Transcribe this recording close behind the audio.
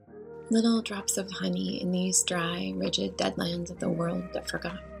Little drops of honey in these dry, rigid deadlands of the world that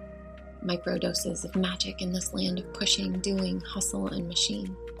forgot. Microdoses of magic in this land of pushing, doing, hustle, and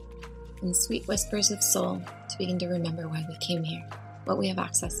machine. And sweet whispers of soul to begin to remember why we came here, what we have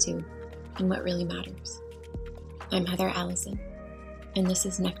access to, and what really matters. I'm Heather Allison, and this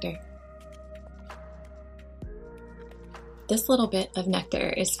is Nectar. This little bit of nectar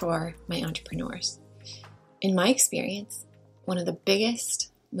is for my entrepreneurs. In my experience, one of the biggest,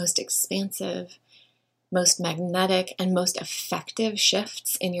 most expansive, most magnetic, and most effective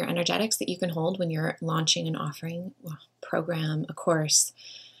shifts in your energetics that you can hold when you're launching an offering, a program, a course,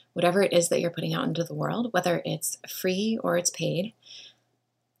 whatever it is that you're putting out into the world, whether it's free or it's paid,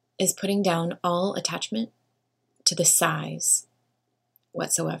 is putting down all attachment to the size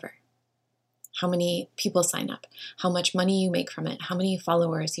whatsoever. How many people sign up, how much money you make from it, how many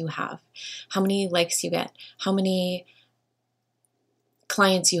followers you have, how many likes you get, how many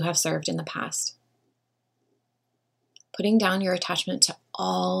clients you have served in the past. Putting down your attachment to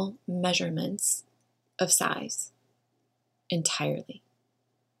all measurements of size entirely.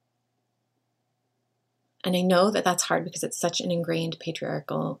 And I know that that's hard because it's such an ingrained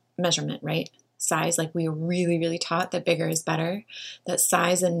patriarchal measurement, right? Size, like we really, really taught that bigger is better, that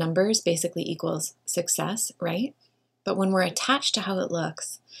size and numbers basically equals success, right? But when we're attached to how it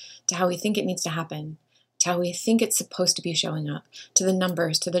looks, to how we think it needs to happen, to how we think it's supposed to be showing up, to the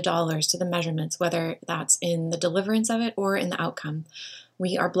numbers, to the dollars, to the measurements, whether that's in the deliverance of it or in the outcome,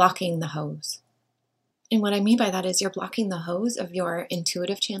 we are blocking the hose. And what I mean by that is you're blocking the hose of your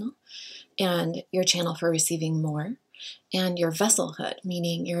intuitive channel and your channel for receiving more, and your vesselhood,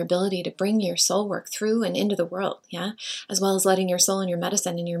 meaning your ability to bring your soul work through and into the world, as well as letting your soul and your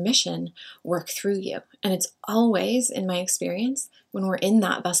medicine and your mission work through you. And it's always, in my experience, when we're in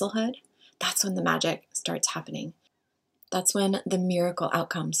that vesselhood, that's when the magic starts happening. That's when the miracle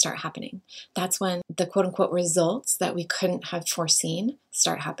outcomes start happening. That's when the quote unquote results that we couldn't have foreseen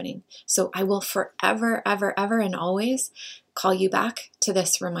start happening. So I will forever, ever, ever, and always call you back to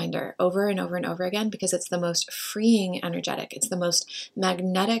this reminder over and over and over again, because it's the most freeing energetic. It's the most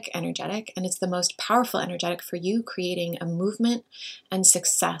magnetic energetic, and it's the most powerful energetic for you creating a movement and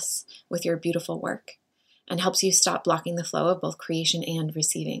success with your beautiful work, and helps you stop blocking the flow of both creation and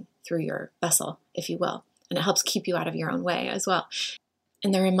receiving through your vessel, if you will. And it helps keep you out of your own way as well.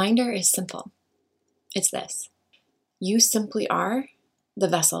 And the reminder is simple. It's this: you simply are the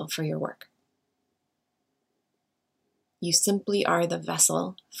vessel for your work. You simply are the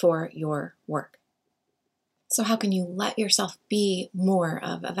vessel for your work. So how can you let yourself be more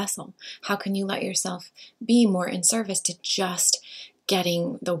of a vessel? How can you let yourself be more in service to just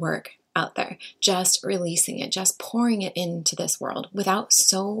getting the work out there, just releasing it, just pouring it into this world without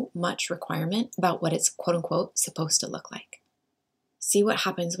so much requirement about what it's quote unquote supposed to look like? See what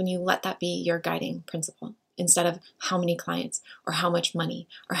happens when you let that be your guiding principle, instead of how many clients or how much money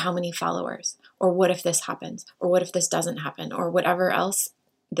or how many followers or what if this happens or what if this doesn't happen or whatever else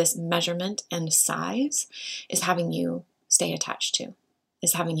this measurement and size is having you stay attached to,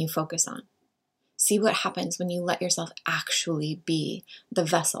 is having you focus on. See what happens when you let yourself actually be the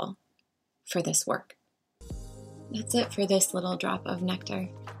vessel for this work. That's it for this little drop of nectar.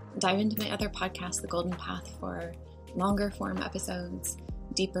 Dive into my other podcast, The Golden Path, for longer form episodes,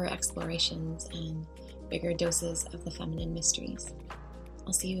 deeper explorations, and bigger doses of the feminine mysteries.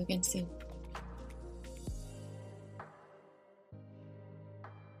 I'll see you again soon.